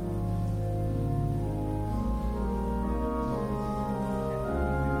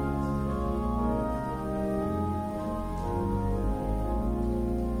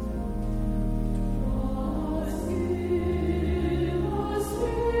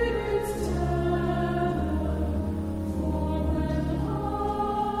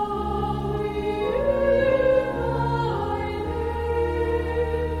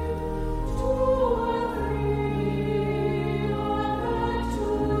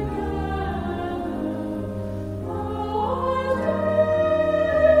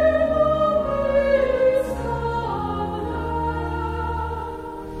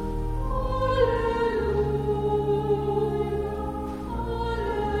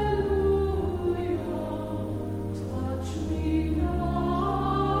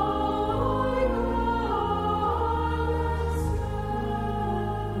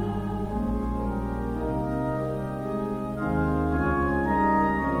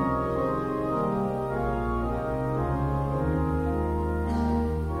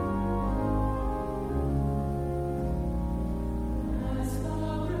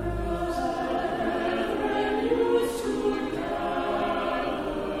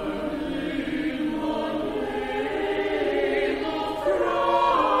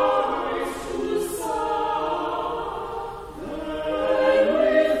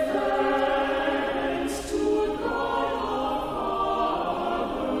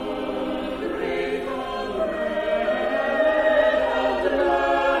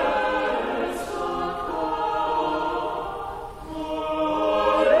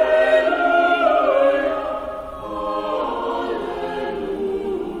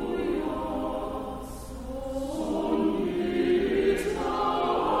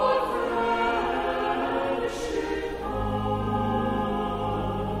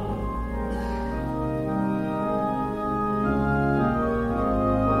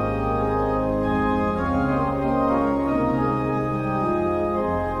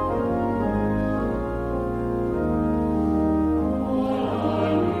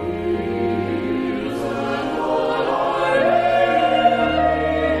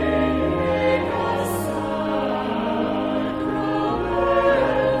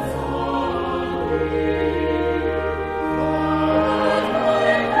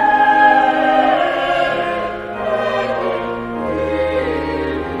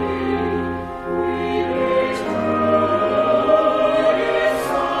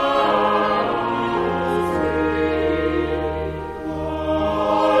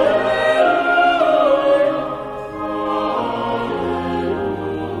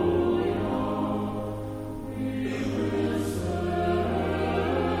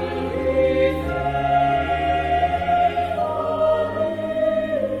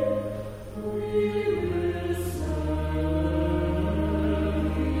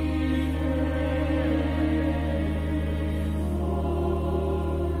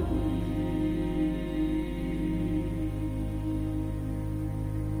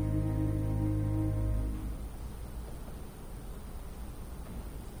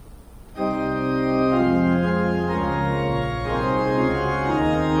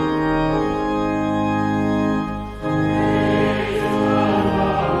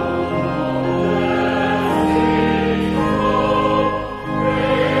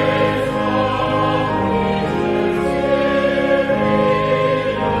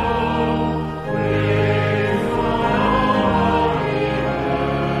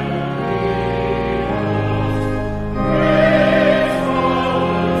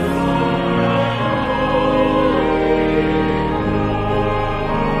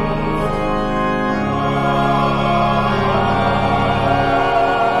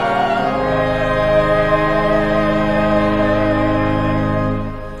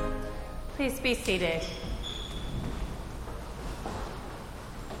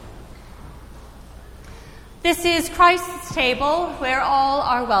 This is Christ's table where all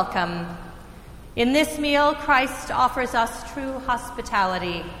are welcome. In this meal, Christ offers us true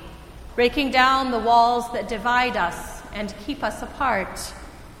hospitality, breaking down the walls that divide us and keep us apart,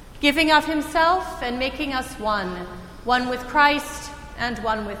 giving of himself and making us one with Christ and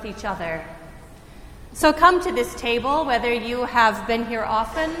one with each other. So come to this table, whether you have been here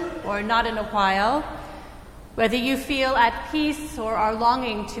often or not in a while, whether you feel at peace or are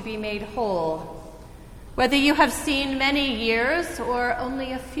longing to be made whole, whether you have seen many years or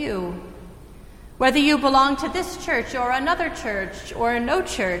only a few, whether you belong to this church or another church or no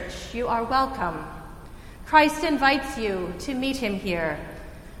church, you are welcome. Christ invites you to meet him here,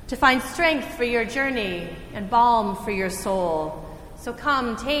 to find strength for your journey and balm for your soul. So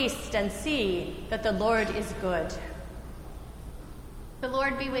come, taste, and see that the Lord is good. The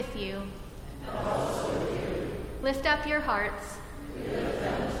Lord be with you. And also with you. Lift up your hearts. We lift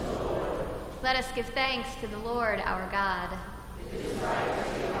them to the Lord. Let us give thanks to the Lord our God. It is right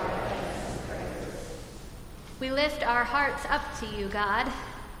to give our thanks and praise. We lift our hearts up to you, God,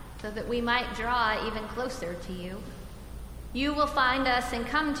 so that we might draw even closer to you. You will find us and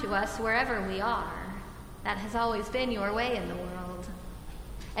come to us wherever we are. That has always been your way in the world.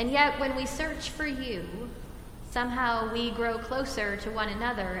 And yet when we search for you, somehow we grow closer to one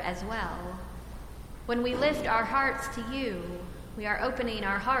another as well. When we lift our hearts to you, we are opening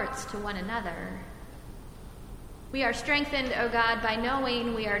our hearts to one another. We are strengthened, O God, by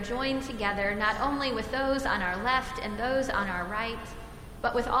knowing we are joined together not only with those on our left and those on our right,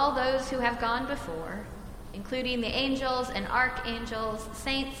 but with all those who have gone before, including the angels and archangels,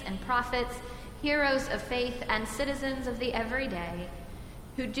 saints and prophets, heroes of faith and citizens of the everyday,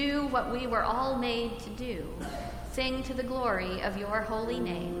 who do what we were all made to do, sing to the glory of your holy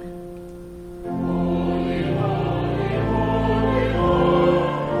name.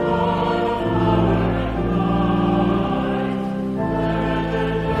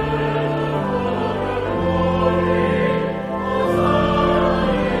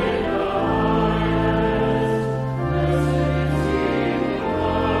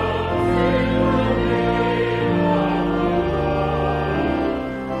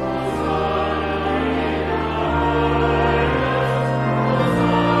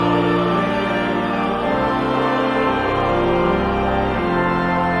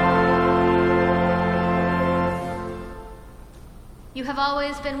 You have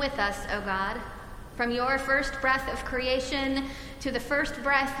always been with us, O God, from your first breath of creation to the first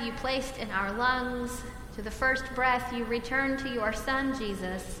breath you placed in our lungs, to the first breath you returned to your Son,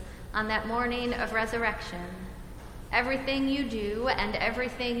 Jesus, on that morning of resurrection. Everything you do and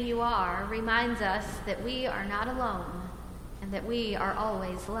everything you are reminds us that we are not alone and that we are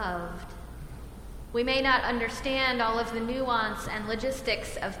always loved. We may not understand all of the nuance and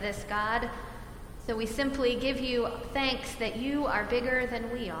logistics of this, God, so we simply give you thanks that you are bigger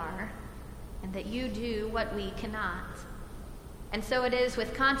than we are, and that you do what we cannot. And so it is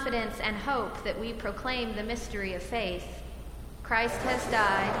with confidence and hope that we proclaim the mystery of faith. Christ has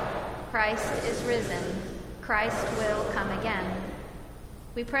died, Christ is risen, Christ will come again.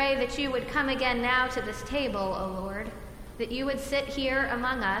 We pray that you would come again now to this table, O Lord, that you would sit here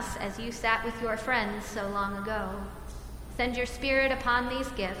among us as you sat with your friends so long ago. Send your Spirit upon these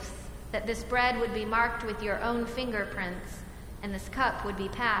gifts, that this bread would be marked with your own fingerprints, and this cup would be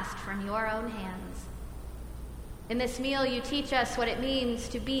passed from your own hands. In this meal, you teach us what it means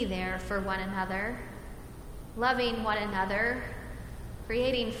to be there for one another, loving one another,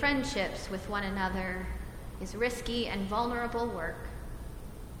 creating friendships with one another is risky and vulnerable work,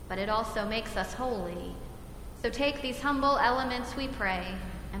 but it also makes us holy. So take these humble elements, we pray,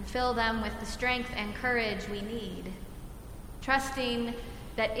 and fill them with the strength and courage we need, trusting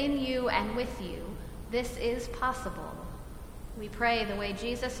that in you and with you, this is possible. We pray the way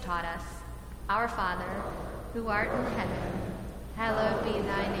Jesus taught us. Our Father, who art in heaven, hallowed be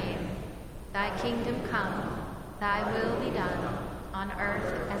thy name. Thy kingdom come, thy will be done, on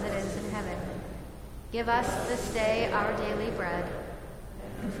earth as it is in heaven. Give us this day our daily bread,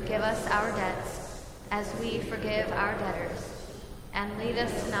 and forgive us our debts, as we forgive our debtors. And lead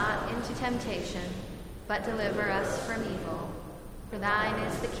us not into temptation, but deliver us from evil. For thine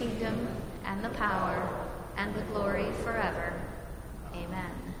is the kingdom, and the power, and the glory forever.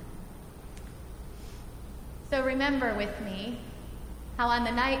 Amen. So remember with me how on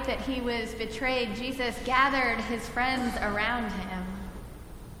the night that he was betrayed, Jesus gathered his friends around him,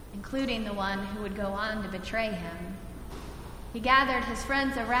 including the one who would go on to betray him. He gathered his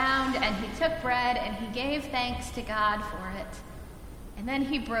friends around, and he took bread, and he gave thanks to God for it. And then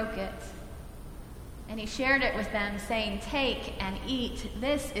he broke it. And he shared it with them, saying, "Take and eat.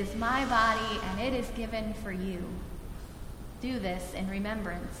 This is my body, and it is given for you. Do this in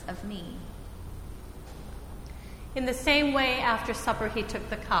remembrance of me." In the same way, after supper, he took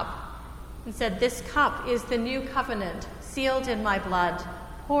the cup and said, "This cup is the new covenant, sealed in my blood,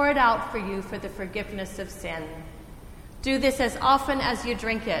 poured out for you for the forgiveness of sin. Do this as often as you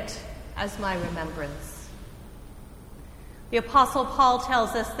drink it, as my remembrance." The Apostle Paul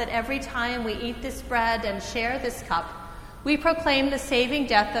tells us that every time we eat this bread and share this cup, we proclaim the saving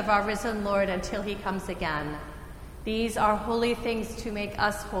death of our risen Lord until he comes again. These are holy things to make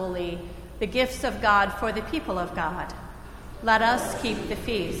us holy, the gifts of God for the people of God. Let us keep the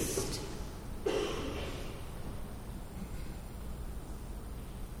feast.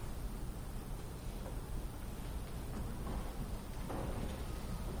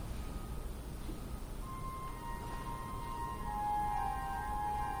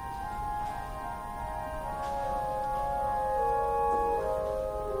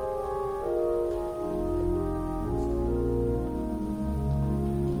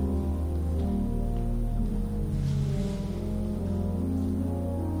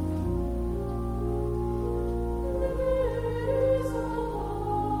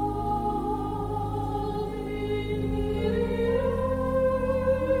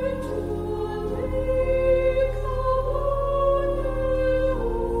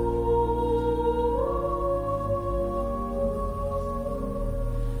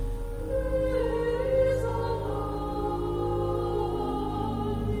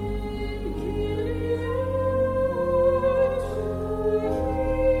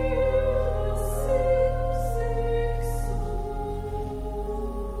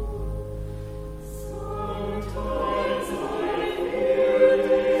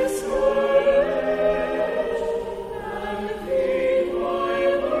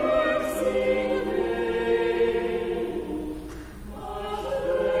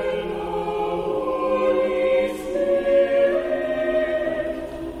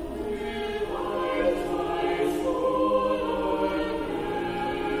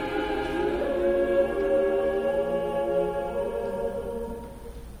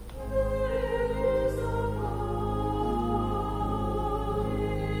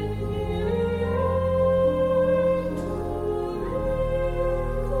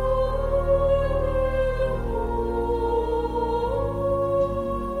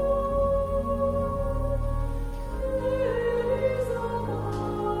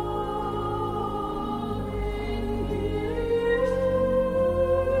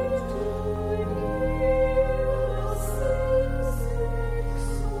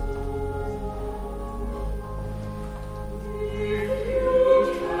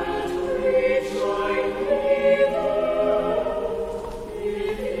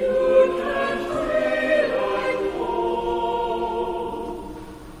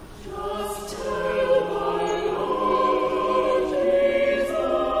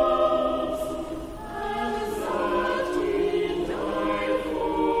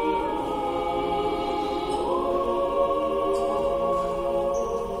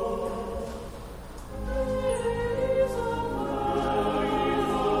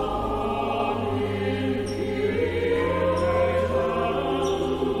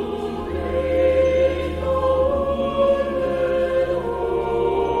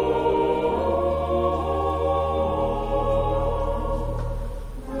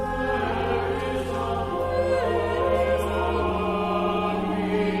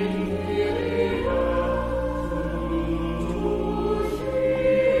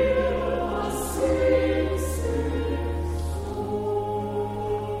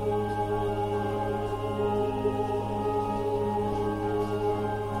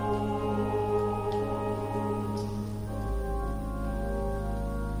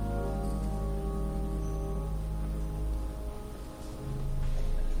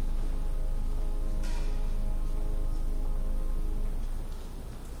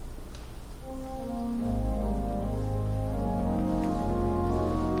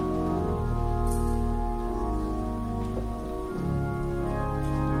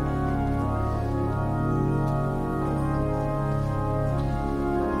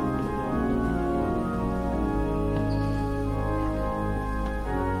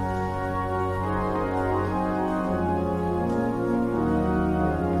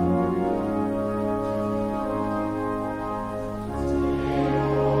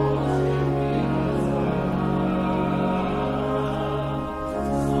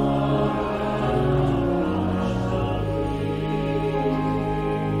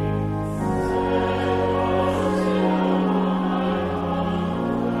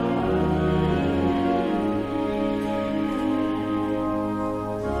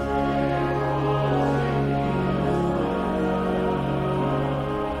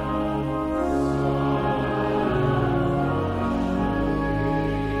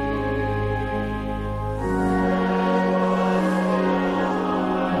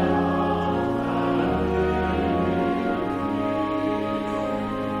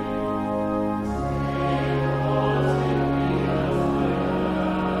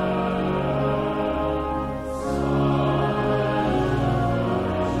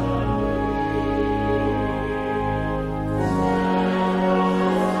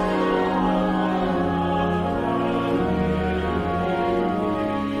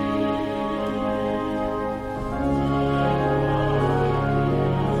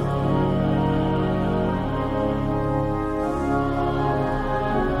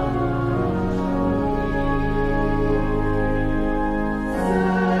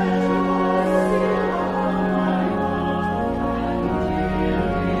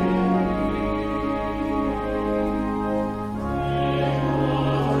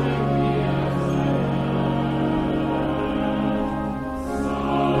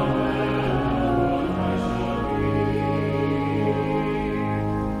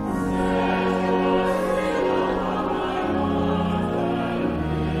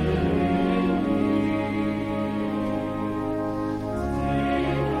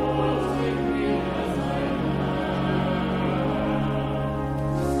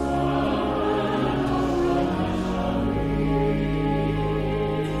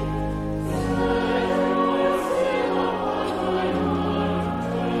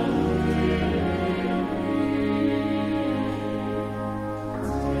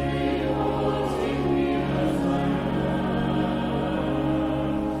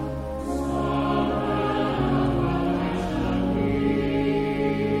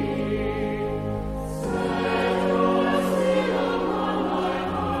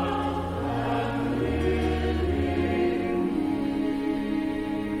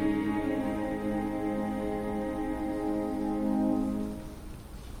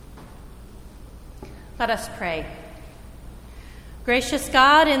 Let us pray. Gracious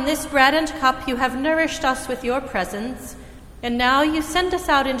God, in this bread and cup you have nourished us with your presence, and now you send us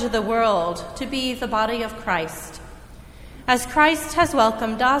out into the world to be the body of Christ. As Christ has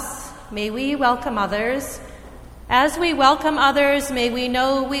welcomed us, may we welcome others. As we welcome others, may we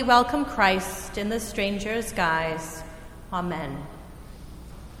know we welcome Christ in the stranger's guise. Amen.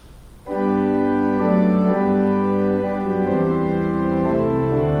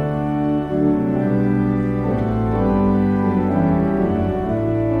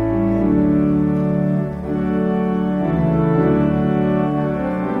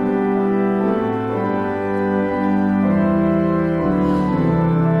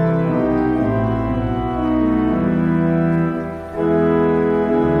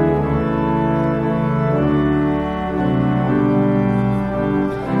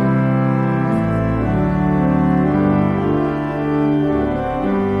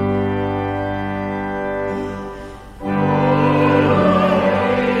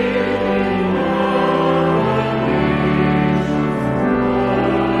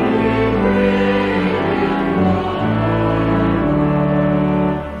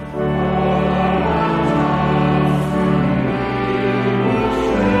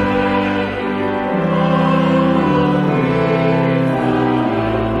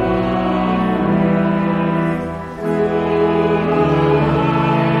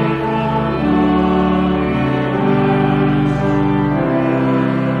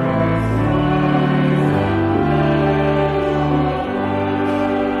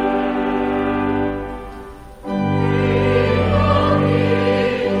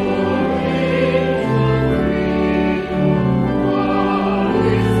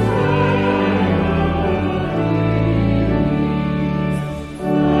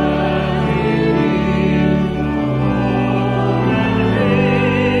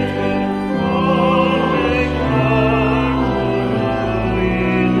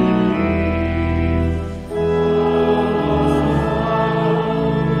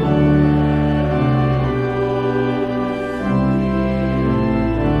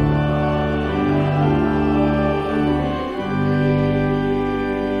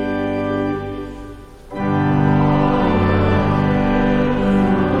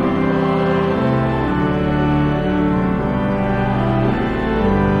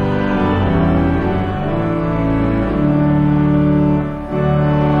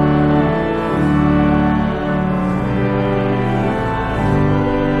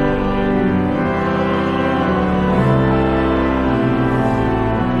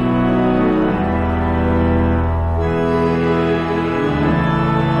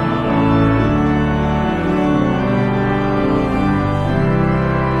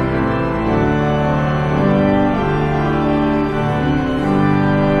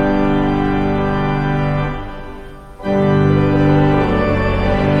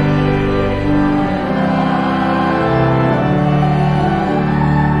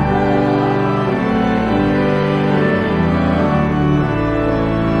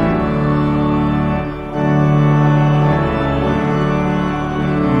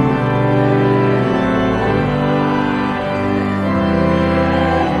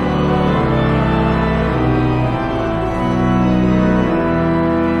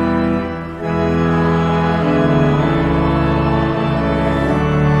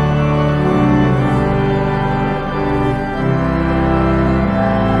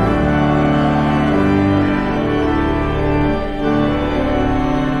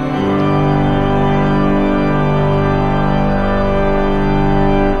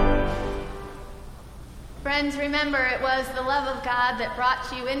 that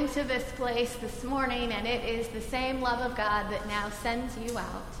brought you into this place this morning, and it is the same love of God that now sends you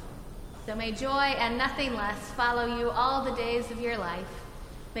out. So may joy and nothing less follow you all the days of your life.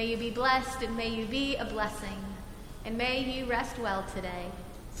 May you be blessed, and may you be a blessing. And may you rest well today,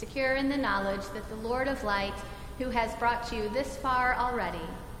 secure in the knowledge that the Lord of light, who has brought you this far already,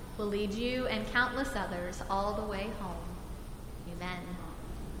 will lead you and countless others all the way home. Amen.